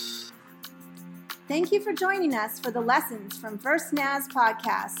Thank you for joining us for the Lessons from First Naz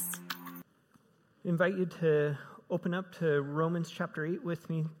podcast. I invite you to open up to Romans chapter 8 with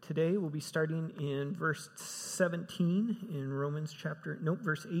me today. We'll be starting in verse 17 in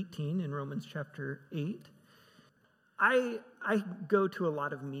verse 18 in Romans chapter 8. I go to a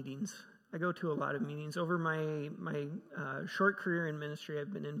lot of meetings. Over my short career in ministry.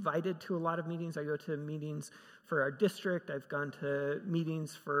 I've been invited to a lot of meetings. I go to meetings for our district. I've gone to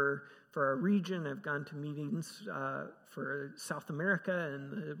meetings for our region. I've gone to meetings for South America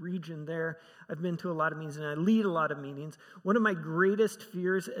and the region there. I've been to a lot of meetings, and I lead a lot of meetings. One of my greatest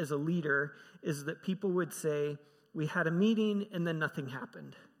fears as a leader is that people would say, we had a meeting and then nothing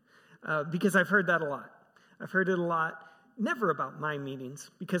happened. Because I've heard that a lot. I've heard it a lot. Never about my meetings,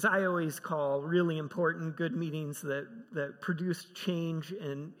 because I always call really important, good meetings that produce change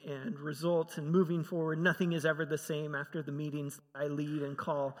and results and moving forward. Nothing is ever the same after the meetings that I lead and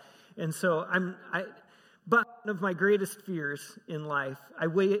call. And so but one of my greatest fears in life, I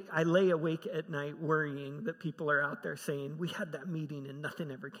lay awake at night worrying that people are out there saying, we had that meeting and nothing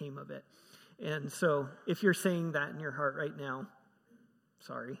ever came of it. And so if you're saying that in your heart right now,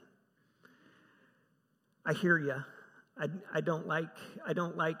 sorry. I hear you. I don't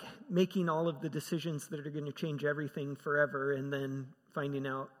like making all of the decisions that are going to change everything forever and then finding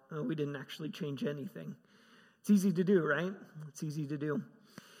out, we didn't actually change anything. It's easy to do, right? It's easy to do.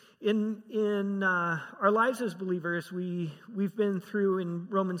 In our lives as believers, we've been through in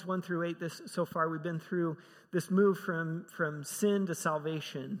Romans 1 through 8 so far, we've been through this move from sin to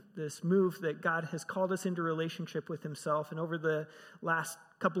salvation, this move that God has called us into relationship with himself. And over the last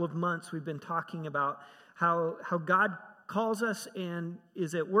couple of months, we've been talking about how God calls us and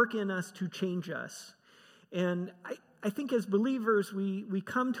is at work in us to change us. And I think as believers, we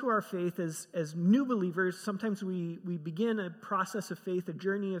come to our faith as new believers. Sometimes we begin a process of faith, a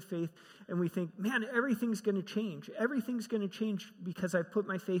journey of faith, and we think, man, everything's going to change. Everything's going to change because I've put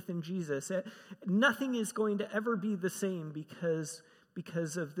my faith in Jesus. Nothing is going to ever be the same because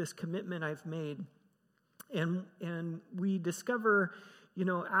of this commitment I've made. And we discover,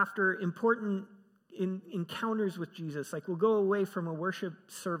 after important encounters with Jesus, like we'll go away from a worship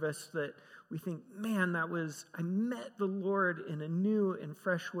service that we think, man, I met the Lord in a new and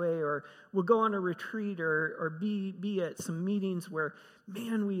fresh way, or we'll go on a retreat or be at some meetings where,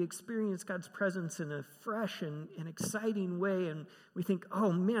 man, we experience God's presence in a fresh and exciting way, and we think,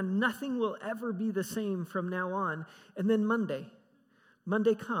 oh man, nothing will ever be the same from now on. And then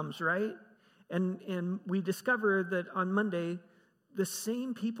Monday comes, right? And we discover that on Monday, the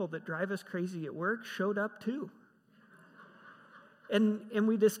same people that drive us crazy at work showed up too. And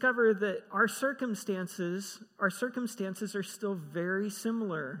we discover that our circumstances are still very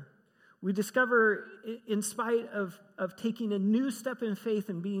similar. We discover, in spite of taking a new step in faith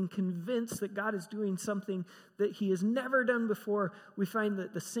and being convinced that God is doing something that he has never done before, we find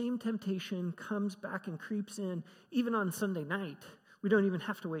that the same temptation comes back and creeps in, even on Sunday night. We don't even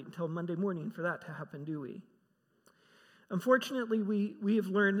have to wait until Monday morning for that to happen, do we? Unfortunately, we have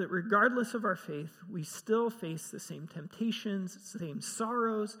learned that regardless of our faith, we still face the same temptations, the same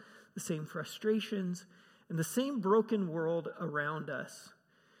sorrows, the same frustrations, and the same broken world around us.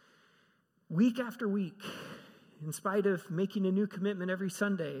 Week after week, in spite of making a new commitment every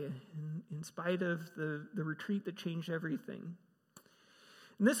Sunday, in spite of the retreat that changed everything.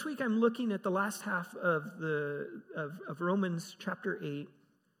 And this week I'm looking at the last half of Romans chapter 8,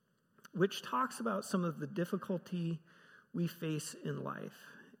 which talks about some of the difficulty we face in life.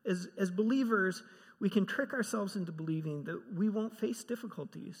 As believers, we can trick ourselves into believing that we won't face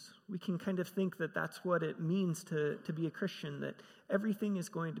difficulties. We can kind of think that that's what it means to be a Christian, that everything is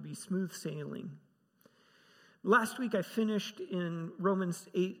going to be smooth sailing. Last week I finished in Romans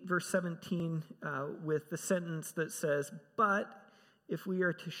 8, verse 17, with the sentence that says, "But if we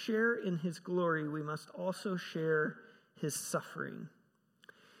are to share in his glory, we must also share his suffering."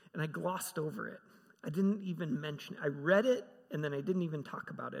 And I glossed over it. I didn't even mention it. I read it, and then I didn't even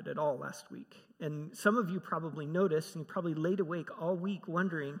talk about it at all last week. And some of you probably noticed, and you probably laid awake all week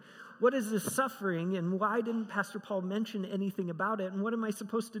wondering, what is this suffering, and why didn't Pastor Paul mention anything about it, and what am I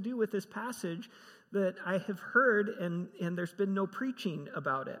supposed to do with this passage that I have heard, and there's been no preaching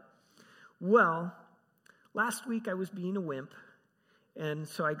about it? Well, last week I was being a wimp, and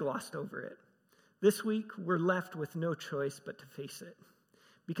so I glossed over it. This week, we're left with no choice but to face it.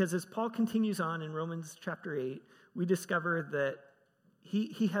 Because as Paul continues on in Romans chapter 8, we discover that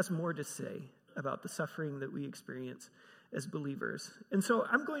he has more to say about the suffering that we experience as believers. And so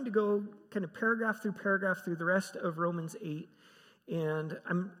I'm going to go kind of paragraph through the rest of Romans 8. And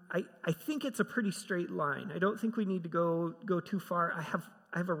I think it's a pretty straight line. I don't think we need to go too far.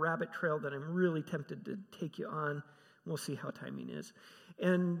 have a rabbit trail that I'm really tempted to take you on. We'll see how timing is.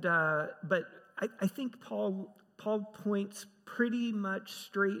 And but I think Paul points pretty much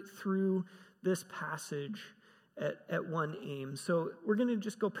straight through this passage at one aim. So we're going to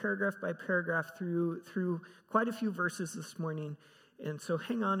just go paragraph by paragraph through quite a few verses this morning. And so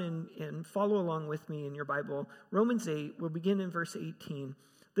hang on and follow along with me in your Bible. Romans 8, we'll begin in verse 18.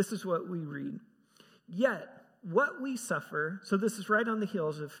 This is what we read. Yet, what we suffer, so this is right on the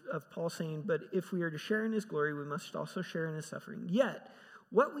heels of Paul saying, but if we are to share in his glory, we must also share in his suffering. Yet,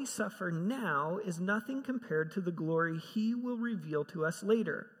 what we suffer now is nothing compared to the glory he will reveal to us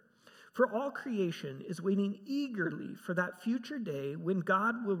later. For all creation is waiting eagerly for that future day when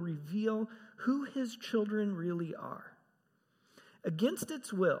God will reveal who his children really are. Against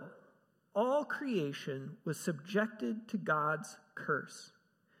its will, all creation was subjected to God's curse.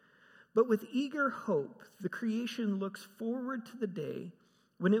 But with eager hope, the creation looks forward to the day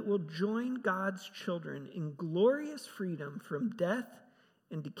when it will join God's children in glorious freedom from death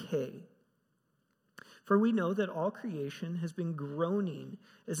and decay. For we know that all creation has been groaning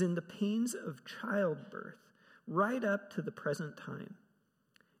as in the pains of childbirth right up to the present time.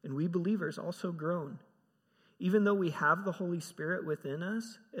 And we believers also groan, even though we have the Holy Spirit within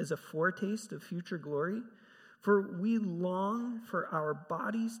us as a foretaste of future glory, for we long for our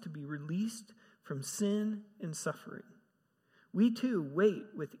bodies to be released from sin and suffering. We too wait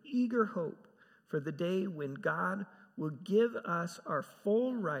with eager hope for the day when God will give us our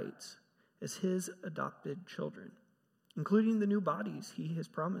full rights as his adopted children, including the new bodies he has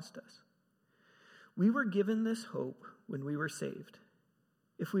promised us. We were given this hope when we were saved.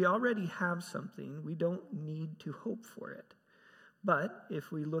 If we already have something, we don't need to hope for it. But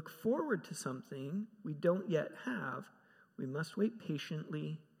if we look forward to something we don't yet have, we must wait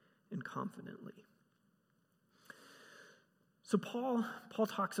patiently and confidently. So Paul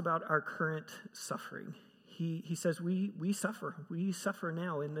talks about our current suffering. He says we suffer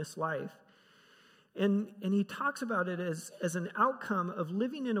now in this life. And he talks about it as an outcome of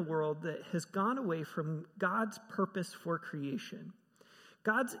living in a world that has gone away from God's purpose for creation.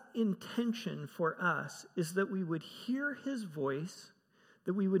 God's intention for us is that we would hear his voice,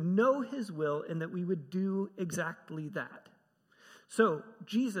 that we would know his will, and that we would do exactly that. So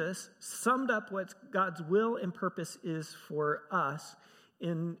Jesus summed up what God's will and purpose is for us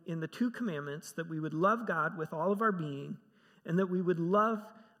in the two commandments, that we would love God with all of our being and that we would love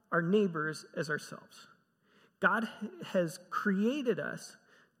our neighbors as ourselves. God has created us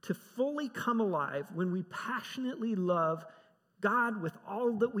to fully come alive when we passionately love God with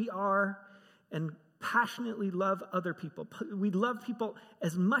all that we are and passionately love other people. We love people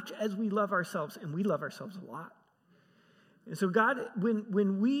as much as we love ourselves, and we love ourselves a lot. And so God,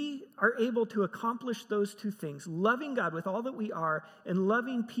 when we are able to accomplish those two things, loving God with all that we are and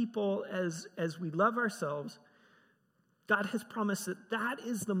loving people as we love ourselves, God has promised that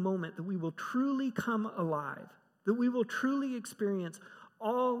is the moment that we will truly come alive, that we will truly experience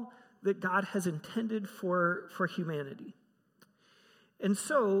all that God has intended for humanity. And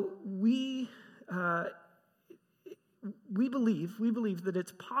so we believe that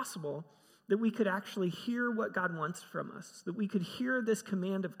it's possible that we could actually hear what God wants from us, that we could hear this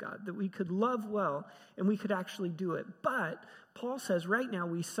command of God, that we could love well, and we could actually do it. But Paul says right now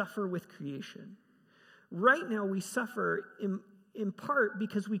we suffer with creation. Right now we suffer in part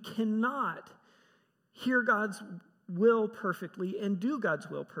because we cannot hear God's will perfectly and do God's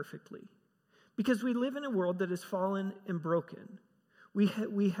will perfectly, because we live in a world that is fallen and broken. We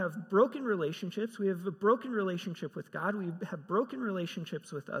have broken relationships. We have a broken relationship with God. We have broken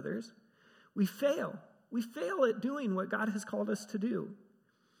relationships with others. We fail. We fail at doing what God has called us to do.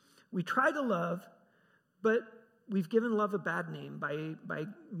 We try to love, but we've given love a bad name by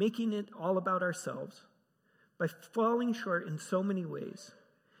making it all about ourselves, by falling short in so many ways.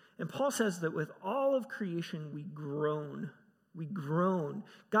 And Paul says that with all of creation, we groan. We groan.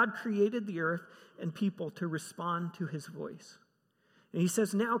 God created the earth and people to respond to his voice. And he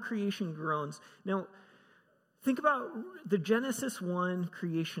says, now creation groans. Now, think about the Genesis 1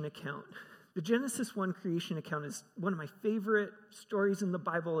 creation account. The Genesis 1 creation account is one of my favorite stories in the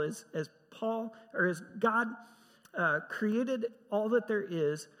Bible as God created all that there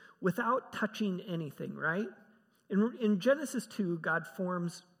is without touching anything, right? In Genesis 2, God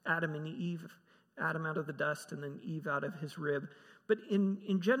forms Adam and Eve, Adam out of the dust and then Eve out of his rib. But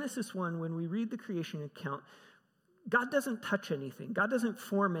in Genesis 1, when we read the creation account, God doesn't touch anything. God doesn't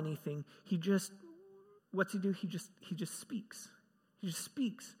form anything. What's he do? He just speaks. He just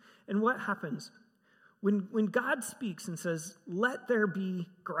speaks. And what happens? When God speaks and says, let there be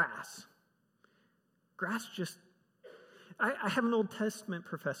grass just, I have an Old Testament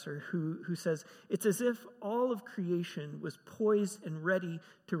professor who says it's as if all of creation was poised and ready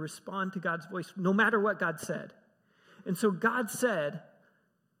to respond to God's voice, no matter what God said. And so God said,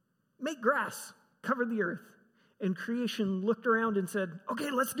 make grass, cover the earth. And creation looked around and said,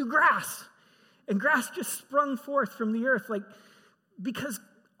 okay, let's do grass. And grass just sprung forth from the earth, because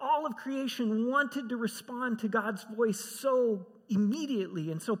all of creation wanted to respond to God's voice so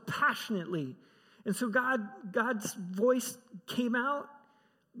immediately and so passionately. And so God's voice came out,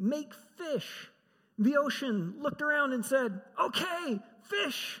 make fish. The ocean looked around and said, okay,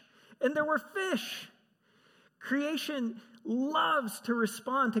 fish. And there were fish. Creation loves to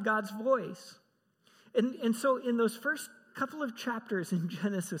respond to God's voice. And so in those first couple of chapters in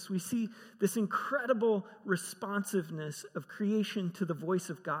Genesis, we see this incredible responsiveness of creation to the voice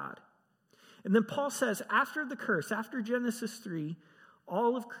of God. And then Paul says, after the curse, after Genesis 3,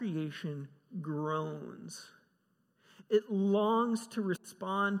 all of creation groans. It longs to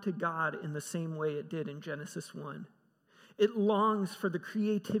respond to God in the same way it did in Genesis 1. It longs for the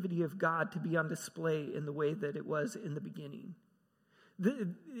creativity of God to be on display in the way that it was in the beginning.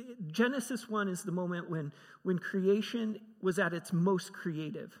 Genesis 1 is the moment when creation was at its most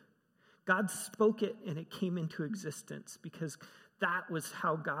creative. God spoke it and it came into existence because that was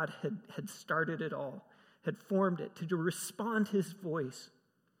how God had started it all, had formed it to respond to his voice.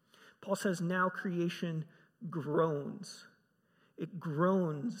 Paul says now creation groans. It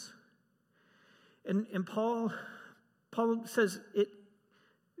groans. And Paul says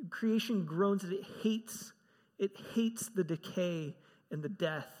creation groans, that it hates the decay and the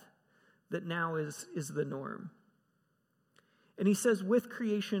death that now is the norm. And he says, with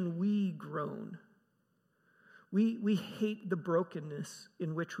creation we groan. We hate the brokenness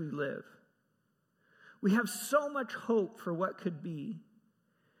in which we live. We have so much hope for what could be.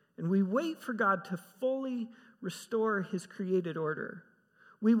 And we wait for God to fully restore his created order.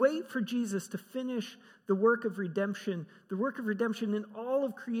 We wait for Jesus to finish the work of redemption in all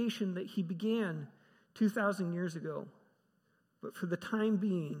of creation that he began 2,000 years ago. But for the time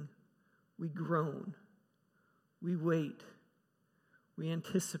being, we groan. We wait. We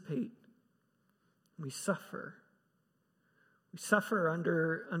anticipate. We suffer. We suffer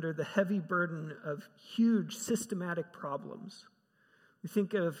under the heavy burden of huge systematic problems. We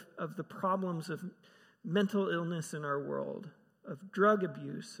think of the problems of mental illness in our world, of drug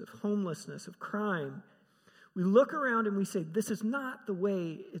abuse, of homelessness, of crime. We look around and we say, this is not the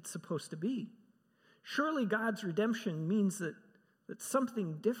way it's supposed to be. Surely God's redemption means that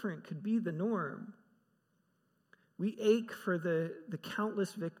something different could be the norm. We ache for the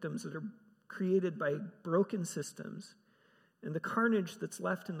countless victims that are created by broken systems and the carnage that's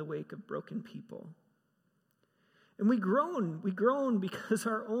left in the wake of broken people. And we groan because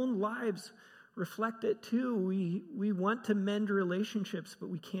our own lives reflect it too. We want to mend relationships, but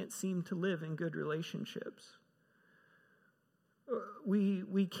we can't seem to live in good relationships.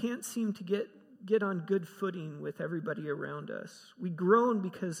 We can't seem to get on good footing with everybody around us. We groan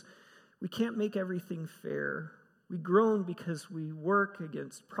because we can't make everything fair. We groan because we work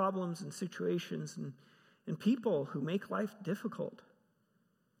against problems and situations and people who make life difficult.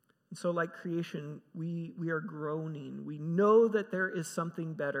 And so like creation, we are groaning. We know that there is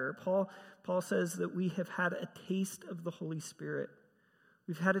something better. Paul says that we have had a taste of the Holy Spirit.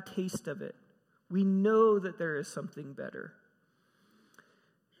 We've had a taste of it. We know that there is something better.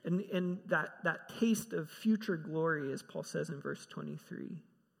 And that taste of future glory, as Paul says in verse 23.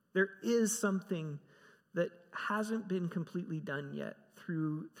 There is something that hasn't been completely done yet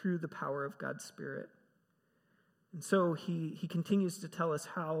through the power of God's Spirit. And so he continues to tell us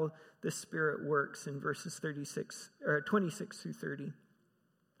how the Spirit works in verses 26 through 30.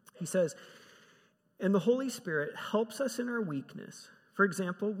 He says, and the Holy Spirit helps us in our weakness. For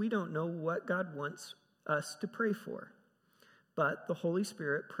example, we don't know what God wants us to pray for, but the Holy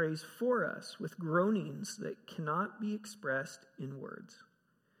Spirit prays for us with groanings that cannot be expressed in words.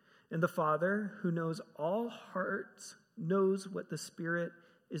 And the Father, who knows all hearts, knows what the Spirit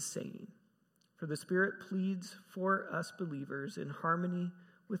is saying. For the Spirit pleads for us believers in harmony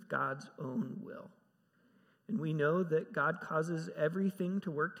with God's own will. And we know that God causes everything to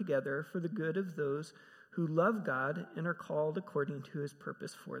work together for the good of those who love God and are called according to his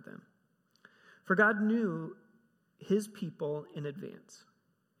purpose for them. For God knew his people in advance,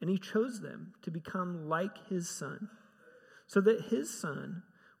 and he chose them to become like his Son, so that his Son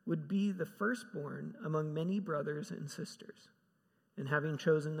would be the firstborn among many brothers and sisters. And having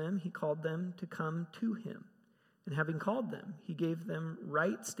chosen them, he called them to come to him. And having called them, he gave them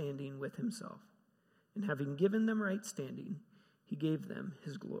right standing with himself. And having given them right standing, he gave them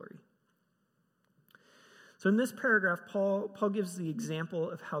his glory. So in this paragraph, Paul gives the example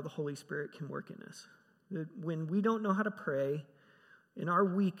of how the Holy Spirit can work in us. That when we don't know how to pray, in our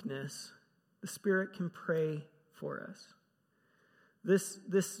weakness, the Spirit can pray for us.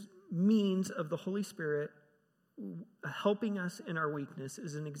 This means of the Holy Spirit helping us in our weakness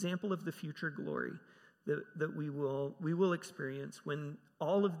is an example of the future glory that we will experience when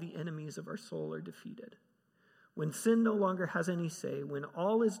all of the enemies of our soul are defeated. When sin no longer has any say, when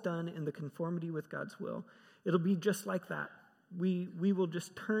all is done in the conformity with God's will, it'll be just like that. We will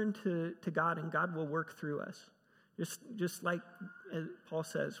just turn to God, and God will work through us. Just like Paul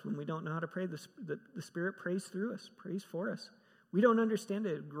says, when we don't know how to pray, the Spirit prays through us, prays for us. We don't understand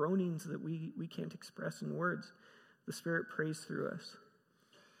it, groanings that we can't express in words. The Spirit prays through us.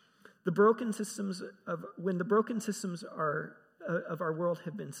 When the broken systems of our world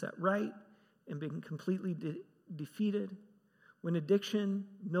have been set right and been completely defeated, when addiction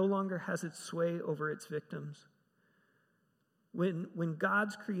no longer has its sway over its victims, when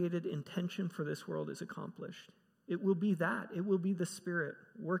God's created intention for this world is accomplished, it will be that. It will be the Spirit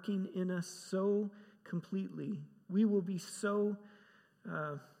working in us so completely. We will be so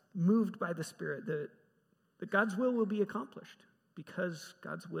moved by the Spirit that God's will be accomplished, because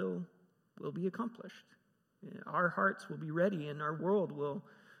God's will be accomplished. Our hearts will be ready, and our world will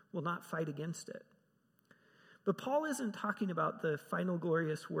not fight against it. But Paul isn't talking about the final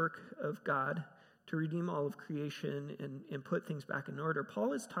glorious work of God to redeem all of creation and put things back in order.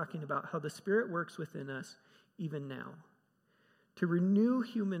 Paul is talking about how the Spirit works within us even now, to renew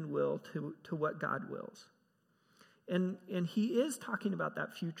human will to what God wills. And he is talking about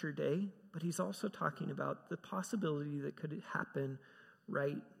that future day, but he's also talking about the possibility that could happen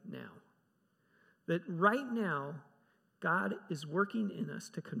right now. That right now, God is working in us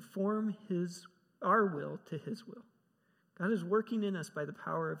to conform our will to his will. God is working in us by the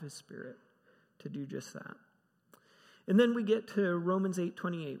power of his Spirit to do just that. And then we get to Romans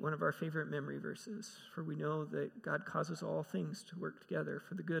 8:28, one of our favorite memory verses. For we know that God causes all things to work together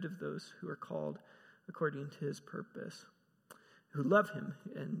for the good of those who are called according to his purpose, who love him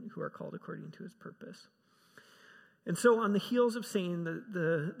and who are called according to his purpose. And so on the heels of saying that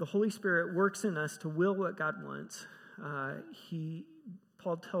the Holy Spirit works in us to will what God wants,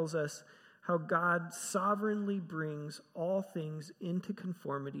 Paul tells us how God sovereignly brings all things into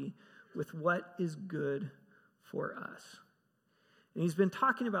conformity with what is good for us. And he's been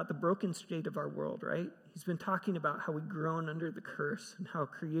talking about the broken state of our world, right? He's been talking about how we groan under the curse and how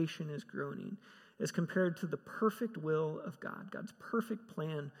creation is groaning as compared to the perfect will of God, God's perfect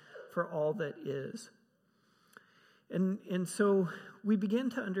plan for all that is. And so we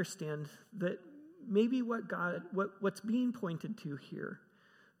begin to understand that maybe what's being pointed to here,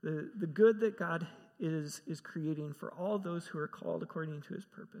 the good that God is creating for all those who are called according to his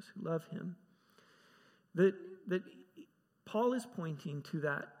purpose, who love him, that Paul is pointing to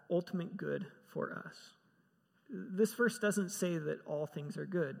that ultimate good for us. This verse doesn't say that all things are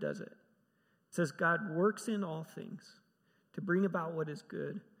good, does it? It says God works in all things to bring about what is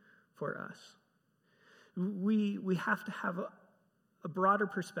good for us. We have to have a broader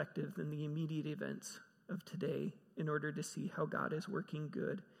perspective than the immediate events of today in order to see how God is working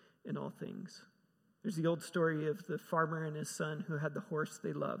good in all things. There's the old story of the farmer and his son who had the horse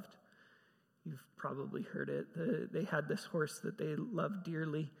they loved. You've probably heard it. They had this horse that they loved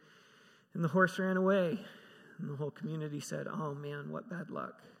dearly, and the horse ran away. And the whole community said, "Oh man, what bad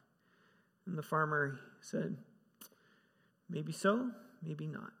luck." And the farmer said, "Maybe so, maybe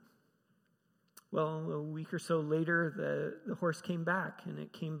not." Well, a week or so later, the horse came back, and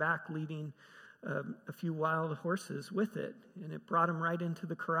it came back leading a few wild horses with it, and it brought him right into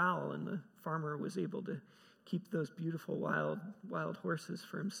the corral, and the farmer was able to keep those beautiful wild horses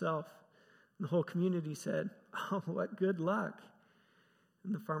for himself. And the whole community said, "Oh, what good luck."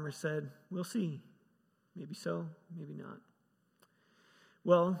 And the farmer said, "We'll see. Maybe so, maybe not."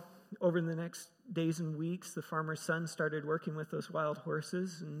 Well, over the next days and weeks, the farmer's son started working with those wild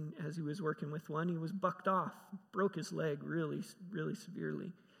horses, and as he was working with one, he was bucked off, broke his leg really, really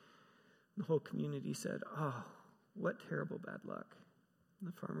severely. The whole community said, "Oh, what terrible bad luck." And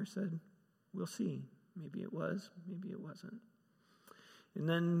the farmer said, "We'll see. Maybe it was, maybe it wasn't." And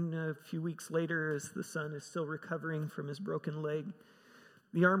then a few weeks later, as the son is still recovering from his broken leg,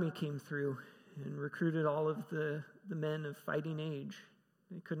 the army came through and recruited all of the men of fighting age.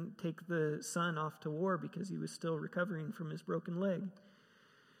 They couldn't take the son off to war because he was still recovering from his broken leg.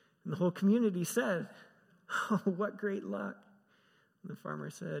 And the whole community said, "Oh, what great luck." And the farmer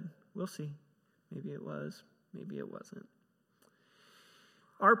said, "We'll see. Maybe it was, maybe it wasn't."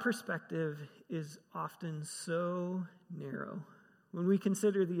 Our perspective is often so narrow. When we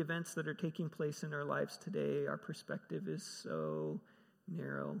consider the events that are taking place in our lives today, our perspective is so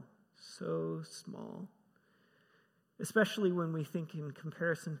narrow, so small, especially when we think in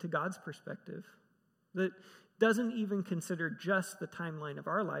comparison to God's perspective that doesn't even consider just the timeline of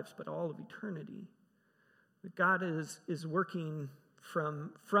our lives, but all of eternity. That God is working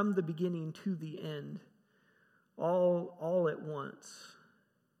from the beginning to the end, all at once.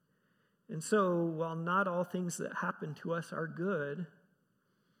 And so, while not all things that happen to us are good,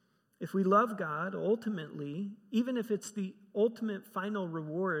 if we love God, ultimately, even if it's the ultimate final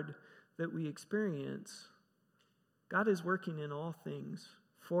reward that we experience, God is working in all things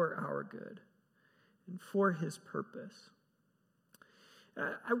for our good and for his purpose.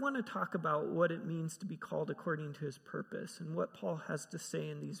 I want to talk about what it means to be called according to his purpose and what Paul has to say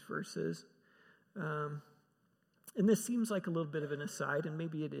in these verses. And this seems like a little bit of an aside, and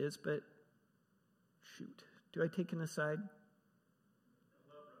maybe it is, but shoot, do I take an aside?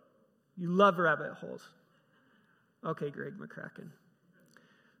 You love rabbit holes. Okay, Greg McCracken.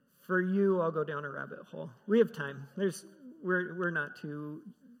 For you, I'll go down a rabbit hole. We have time. We're not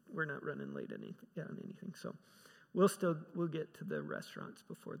running late on anything. So we'll get to the restaurants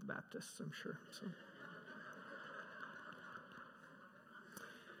before the Baptists, I'm sure.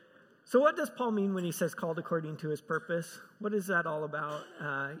 So what does Paul mean when he says called according to his purpose? What is that all about?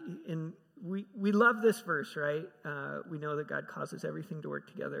 We love this verse, right? We know that God causes everything to work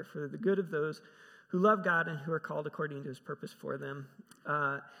together for the good of those who love God and who are called according to his purpose for them.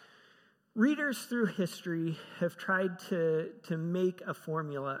 Readers through history have tried to make a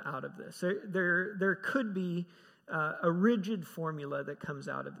formula out of this. There could be a rigid formula that comes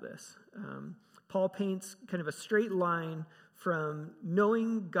out of this. Paul paints kind of a straight line from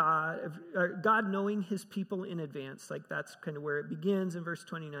knowing God knowing his people in advance. Like that's kind of where it begins in verse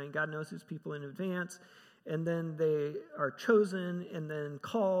 29. God knows his people in advance, and then they are chosen and then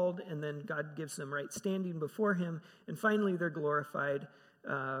called, and then God gives them right standing before him, and finally they're glorified.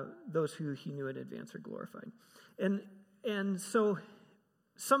 Those who he knew in advance are glorified. And so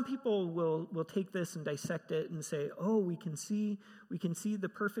some people will take this and dissect it and say, oh, we can see the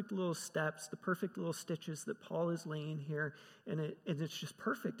perfect little steps, the perfect little stitches that Paul is laying here, and it's just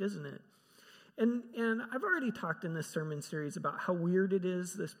perfect, isn't it? And I've already talked in this sermon series about how weird it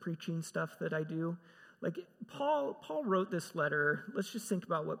is, this preaching stuff that I do. Like Paul wrote this letter. Let's just think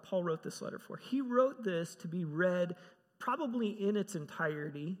about what Paul wrote this letter for. He wrote this to be read probably in its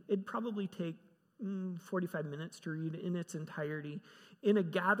entirety. It'd probably take 45 minutes to read in its entirety in a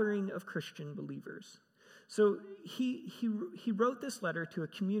gathering of Christian believers. So he wrote this letter to a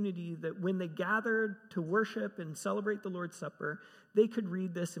community that when they gathered to worship and celebrate the Lord's Supper, they could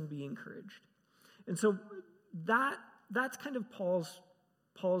read this and be encouraged. And so that's kind of Paul's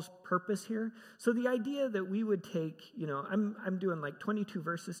purpose here. So the idea that we would take, I'm doing like 22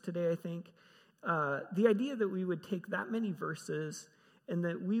 verses today, I think. The idea that we would take that many verses and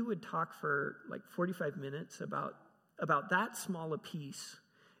that we would talk for like 45 minutes about that small a piece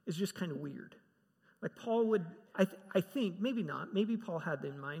is just kind of weird. Like Paul would, I think, maybe not, maybe Paul had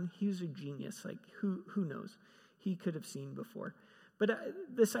in mind, he was a genius, like who knows, he could have seen before. But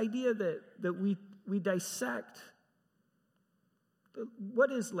this idea that we dissect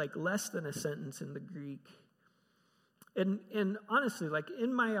what is like less than a sentence in the Greek. And honestly, like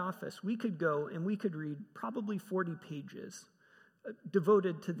in my office, we could go and we could read probably 40 pages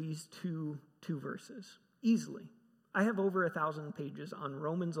devoted to these two verses, easily. I have over 1,000 pages on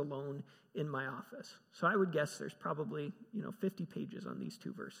Romans alone in my office. So I would guess there's probably, 50 pages on these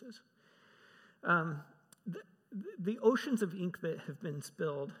two verses. The oceans of ink that have been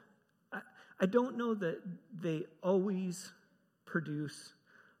spilled, I don't know that they always produce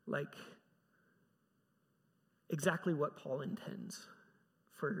like exactly what Paul intends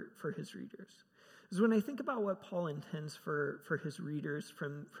for his readers. Because when I think about what Paul intends for his readers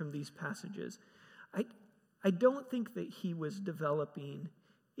from these passages, I don't think that he was developing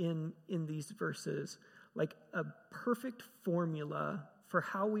in these verses like a perfect formula for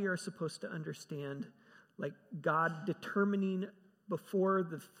how we are supposed to understand like God determining before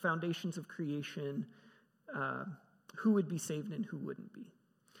the foundations of creation who would be saved and who wouldn't be.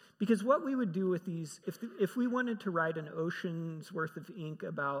 Because what we would do with these, if we wanted to write an ocean's worth of ink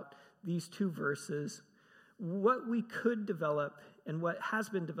about these two verses, what we could develop and what has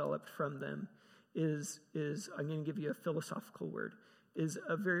been developed from them is I'm going to give you a philosophical word, is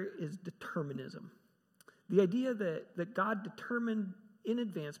determinism. The idea that God determined in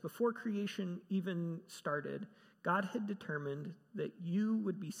advance, before creation even started, God had determined that you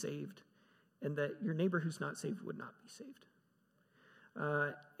would be saved and that your neighbor who's not saved would not be saved.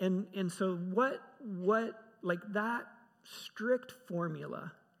 And so what like that strict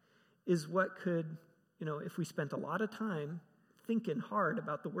formula is what could, if we spent a lot of time thinking hard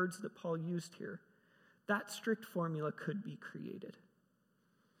about the words that Paul used here, that strict formula could be created.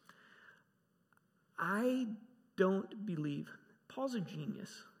 I don't believe Paul's a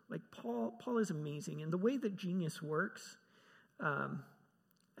genius. Like Paul is amazing. And the way that genius works,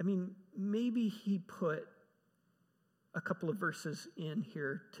 maybe he put a couple of verses in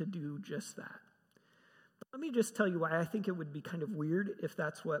here to do just that. But let me just tell you why I think it would be kind of weird if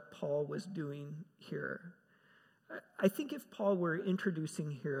that's what Paul was doing here. I think if Paul were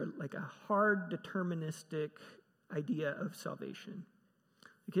introducing here like a hard deterministic idea of salvation,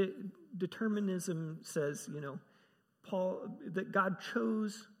 determinism says, Paul, that God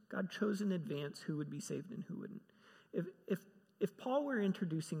chose in advance who would be saved and who wouldn't. If Paul were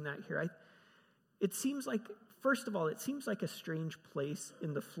introducing that here, it seems like, first of all, it seems like a strange place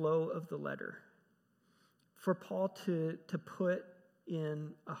in the flow of the letter for Paul to put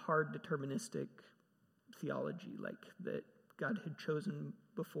in a hard deterministic theology, like that God had chosen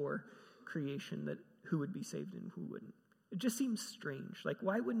before creation that who would be saved and who wouldn't. It just seems strange. Like,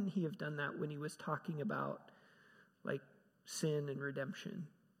 why wouldn't he have done that when he was talking about like sin and redemption?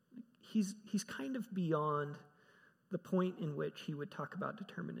 He's kind of beyond the point in which he would talk about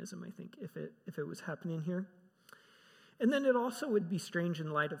determinism, I think, if it was happening here. And then it also would be strange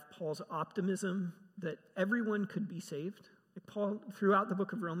in light of Paul's optimism that everyone could be saved. Like Paul, throughout the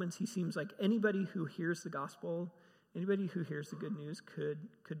book of Romans, he seems like anybody who hears the gospel, anybody who hears the good news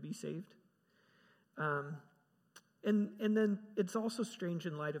could be saved. And then it's also strange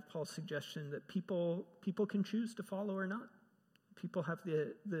in light of Paul's suggestion that people can choose to follow or not. People have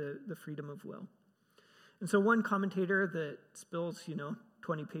the freedom of will. And so one commentator that spills,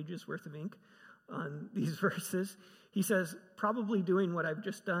 20 pages worth of ink on these verses, he says, probably doing what I've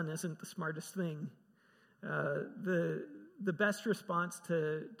just done isn't the smartest thing. The best response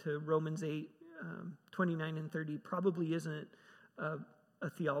to Romans 8, 29 and 30 probably isn't a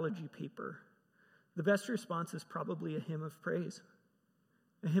theology paper. The best response is probably a hymn of praise,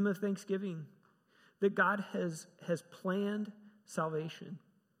 a hymn of thanksgiving, that God has planned salvation,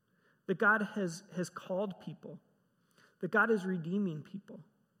 that God has called people, that God is redeeming people.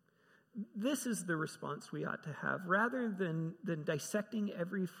 This is the response we ought to have, rather than dissecting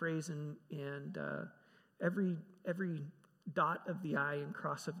every phrase and every dot of the I and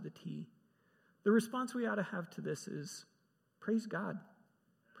cross of the T. The response we ought to have to this is, praise God.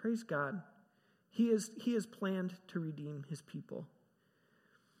 Praise God. He has planned to redeem his people.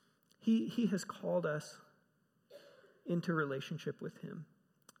 He has called us into relationship with him.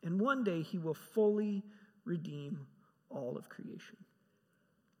 And one day he will fully redeem all of creation.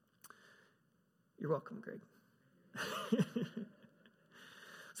 You're welcome, Greg.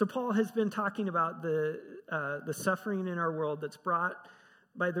 So Paul has been talking about the suffering in our world that's brought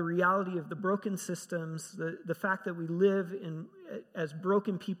by the reality of the broken systems, the fact that we live as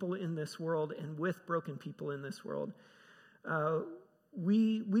broken people in this world and with broken people in this world.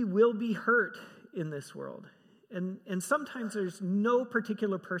 We will be hurt in this world. And sometimes there's no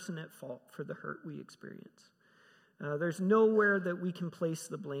particular person at fault for the hurt we experience. There's nowhere that we can place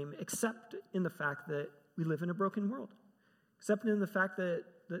the blame except in the fact that we live in a broken world, except in the fact that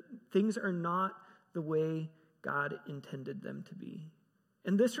things are not the way God intended them to be.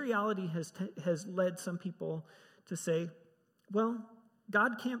 And this reality has led some people to say, well,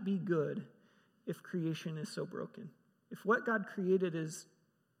 God can't be good if creation is so broken. If what God created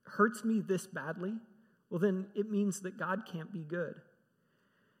hurts me this badly, well, then it means that God can't be good.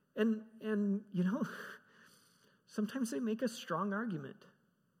 And sometimes they make a strong argument.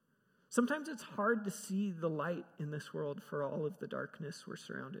 Sometimes it's hard to see the light in this world for all of the darkness we're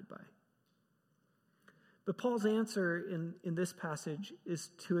surrounded by. But Paul's answer in this passage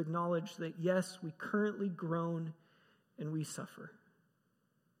is to acknowledge that, yes, we currently groan and we suffer.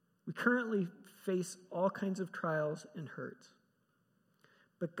 We currently face all kinds of trials and hurts.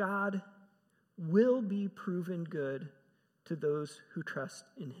 But God will be proven good to those who trust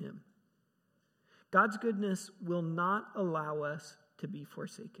in him. God's goodness will not allow us to be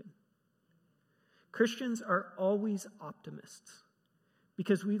forsaken. Christians are always optimists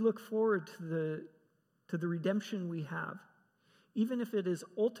because we look forward to the redemption we have. Even if it is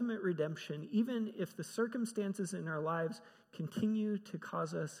ultimate redemption, even if the circumstances in our lives continue to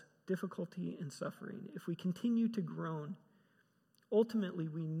cause us difficulty and suffering, if we continue to groan, ultimately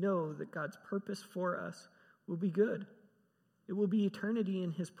we know that God's purpose for us will be good. It will be eternity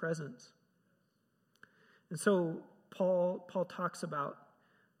in his presence. And so Paul talks about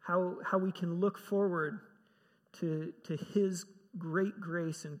how we can look forward to his great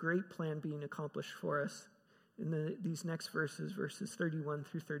grace and great plan being accomplished for us in these next verses 31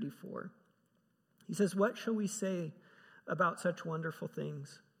 through 34. He says, "What shall we say about such wonderful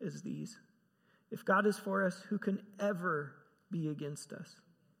things as these? If God is for us, who can ever be against us?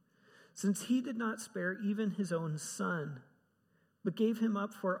 Since he did not spare even his own son, but gave him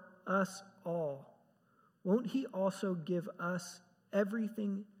up for us all, won't he also give us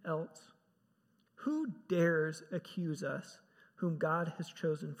everything else? Who dares accuse us, whom God has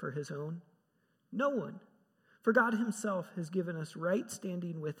chosen for his own? No one, for God himself has given us right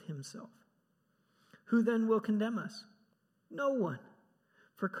standing with himself. Who then will condemn us? No one,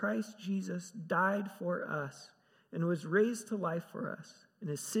 for Christ Jesus died for us and was raised to life for us and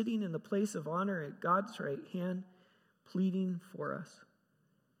is sitting in the place of honor at God's right hand, pleading for us."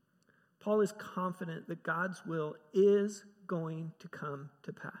 Paul is confident that God's will is going to come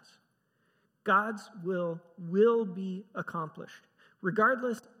to pass. God's will be accomplished,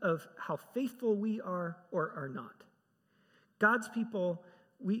 regardless of how faithful we are or are not. God's people,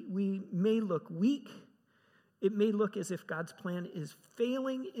 we may look weak. It may look as if God's plan is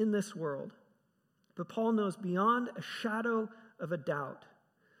failing in this world. But Paul knows beyond a shadow of a doubt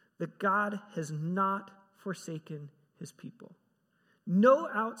that God has not forsaken his people. No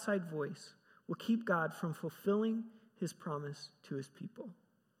outside voice will keep God from fulfilling his promise to his people.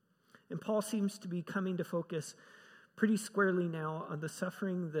 And Paul seems to be coming to focus pretty squarely now on the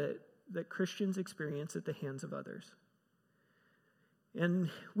suffering that Christians experience at the hands of others.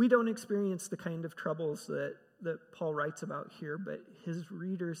 And we don't experience the kind of troubles that Paul writes about here, but his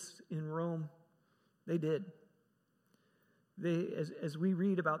readers in Rome, they did. As we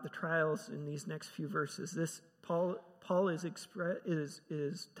read about the trials in these next few verses, Paul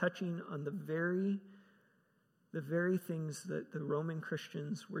is touching on the very things that the Roman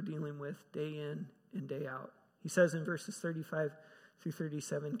Christians were dealing with day in and day out. He says in verses 35 through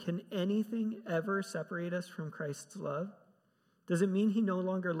 37, "Can anything ever separate us from Christ's love? Does it mean he no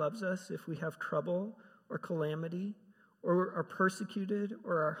longer loves us if we have trouble or calamity, or are persecuted,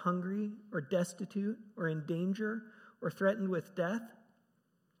 or are hungry, or destitute, or in danger, or threatened with death?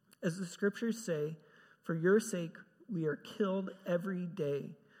 As the scriptures say, for your sake we are killed every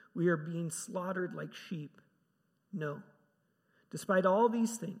day. We are being slaughtered like sheep. No. Despite all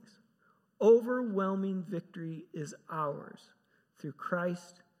these things, overwhelming victory is ours through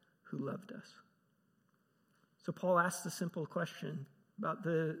Christ who loved us." So Paul asks a simple question about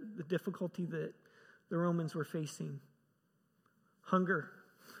the difficulty that the Romans were facing. Hunger,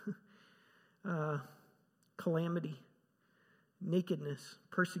 calamity, nakedness,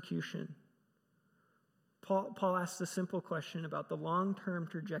 persecution. Paul asks a simple question about the long-term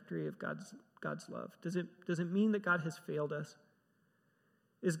trajectory of God's love. Does it mean that God has failed us?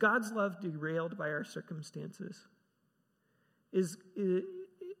 Is God's love derailed by our circumstances?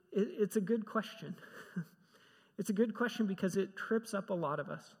 It's a good question. It's a good question because it trips up a lot of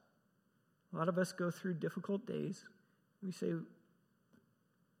us. A lot of us go through difficult days. We say,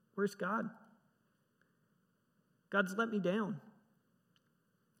 "Where's God? God's let me down.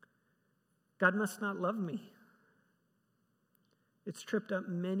 God must not love me." It's tripped up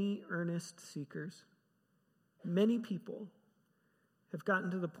many earnest seekers. Many people have gotten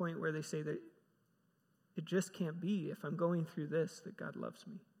to the point where they say that it just can't be, if I'm going through this, that God loves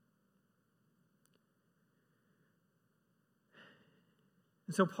me.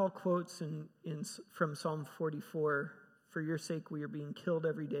 And so Paul quotes from Psalm 44, "For your sake we are being killed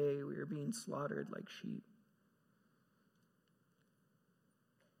every day, we are being slaughtered like sheep."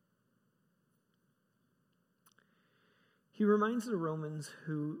 He reminds the Romans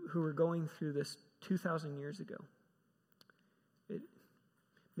who were going through this 2,000 years ago.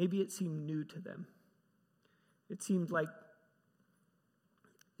 Maybe it seemed new to them. It seemed like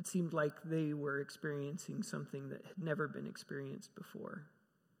they were experiencing something that had never been experienced before.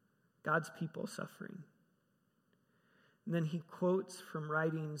 God's people suffering. And then he quotes from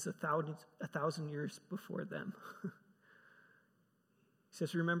writings 1,000 years before them. He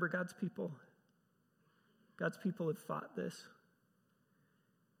says, "Remember God's people. God's people have fought this.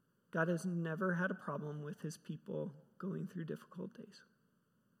 God has never had a problem with his people going through difficult days.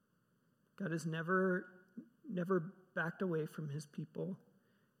 God has never backed away from his people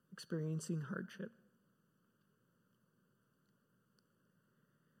experiencing hardship.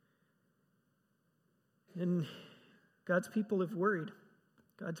 And God's people have worried.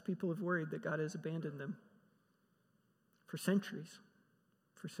 God's people have worried that God has abandoned them for centuries.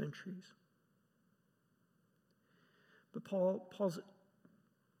 But Paul's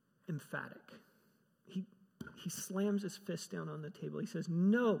emphatic. He slams his fist down on the table. He says,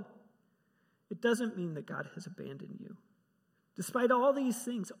 "No, it doesn't mean that God has abandoned you. Despite all these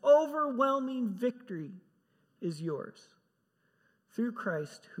things, overwhelming victory is yours through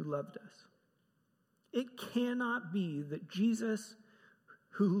Christ who loved us. It cannot be that Jesus,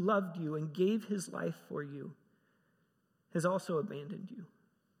 who loved you and gave his life for you, has also abandoned you.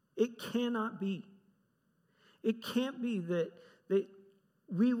 It cannot be. It can't be that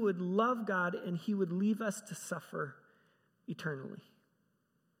we would love God and he would leave us to suffer eternally.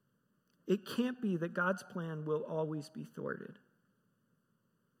 It can't be that God's plan will always be thwarted.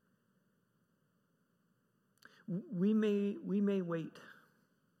 We may wait.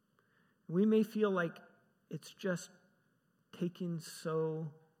 We may feel like it's just taking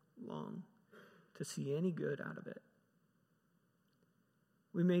so long to see any good out of it.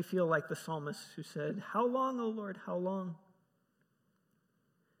 We may feel like the psalmist who said, "How long, O Lord, how long?"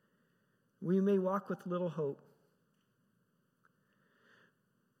 We may walk with little hope.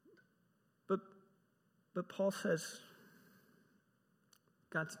 But Paul says,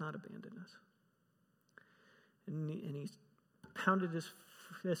 God's not abandoned us. And he's pounded his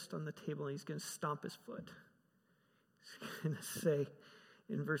fist on the table and he's going to stomp his foot. He's going to say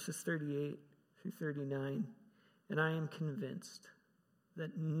in verses 38 through 39, "And I am convinced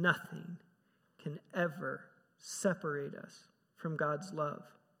that nothing can ever separate us from God's love.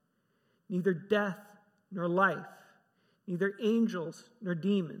 Neither death nor life, neither angels nor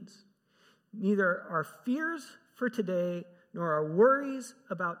demons, neither our fears for today nor our worries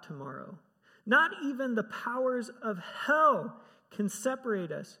about tomorrow. Not even the powers of hell can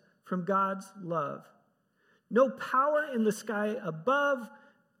separate us from God's love. No power in the sky above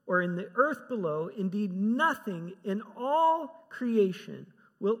or in the earth below, indeed nothing in all creation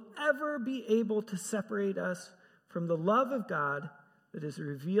will ever be able to separate us from the love of God that is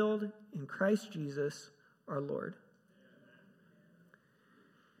revealed in Christ Jesus our Lord."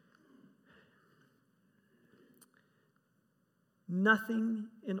 Nothing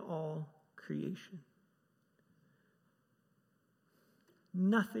in all creation.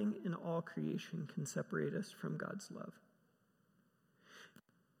 Nothing in all creation can separate us from God's love.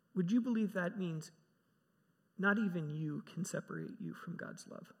 Would you believe that means not even you can separate you from God's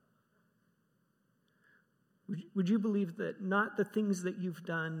love? Would you believe that not the things that you've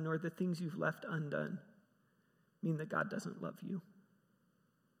done nor the things you've left undone mean that God doesn't love you?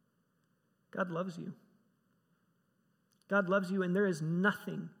 God loves you. God loves you, and there is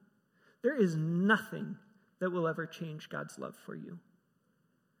nothing that will ever change God's love for you.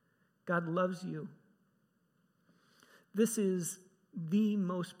 God loves you. This is the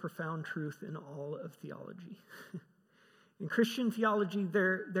most profound truth in all of theology. In Christian theology,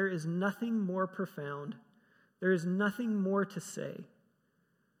 there is nothing more profound, there is nothing more to say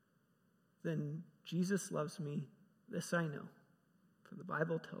than Jesus loves me, this I know, for the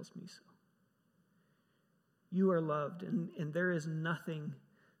Bible tells me so. You are loved, and there is nothing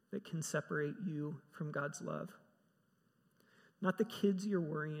that can separate you from God's love. Not the kids you're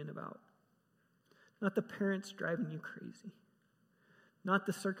worrying about. Not the parents driving you crazy. Not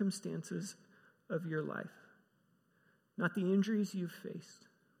the circumstances of your life. Not the injuries you've faced.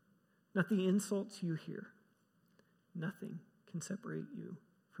 Not the insults you hear. Nothing can separate you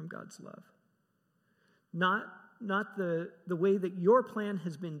from God's love. Not the way that your plan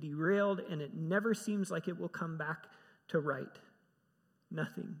has been derailed and it never seems like it will come back to right.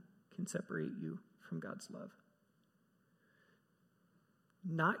 Nothing can separate you from God's love.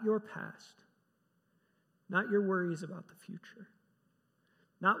 Not your past. Not your worries about the future.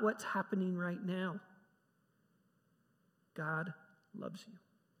 Not what's happening right now. God loves you.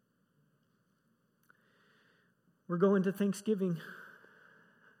 We're going to Thanksgiving.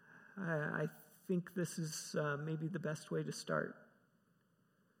 I think this is maybe the best way to start.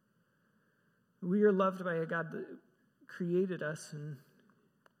 We are loved by a God that created us, and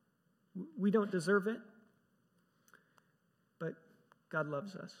we don't deserve it, but God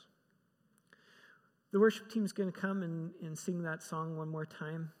loves us. The worship team's going to come and sing that song one more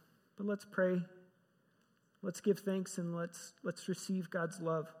time, but let's pray. Let's give thanks, and let's receive God's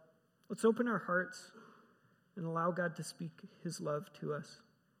love. Let's open our hearts and allow God to speak his love to us.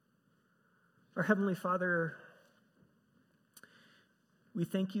 Our Heavenly Father, we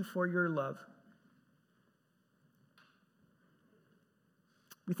thank you for your love.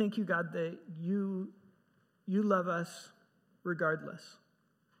 We thank you, God, that you love us regardless.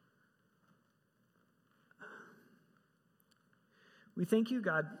 We thank you,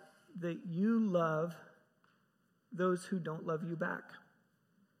 God, that you love those who don't love you back.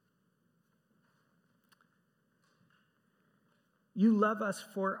 You love us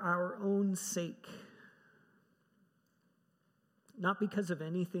for our own sake, not because of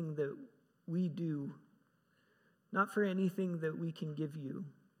anything that we do, not for anything that we can give you.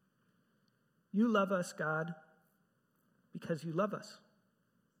 You love us, God, because you love us.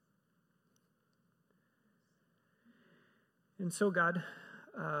 And so, God,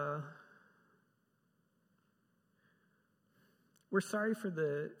 we're sorry for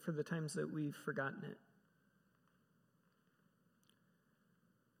the times that we've forgotten it.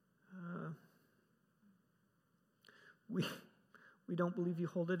 We don't believe you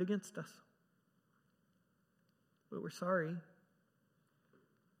hold it against us. But we're sorry.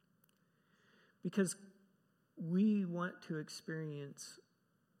 Because we want to experience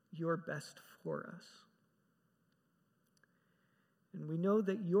your best for us. And we know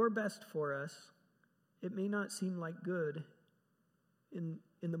that your best for us, it may not seem like good in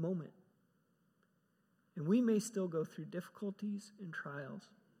the moment. And we may still go through difficulties and trials.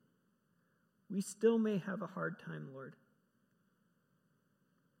 We still may have a hard time, Lord.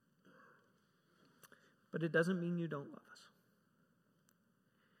 But it doesn't mean you don't love us.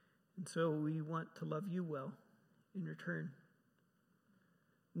 And so we want to love you well in return.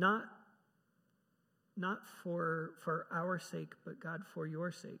 Not for our sake, but God, for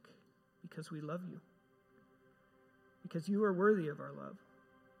your sake, because we love you. Because you are worthy of our love.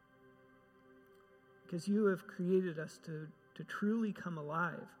 Because you have created us to truly come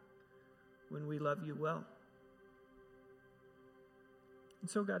alive when we love you well. And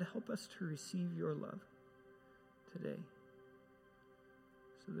so, God, help us to receive your love today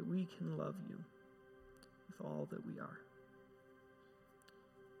so that we can love you with all that we are.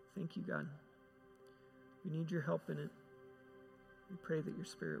 Thank you, God. We need your help in it. We pray that your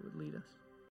Spirit would lead us.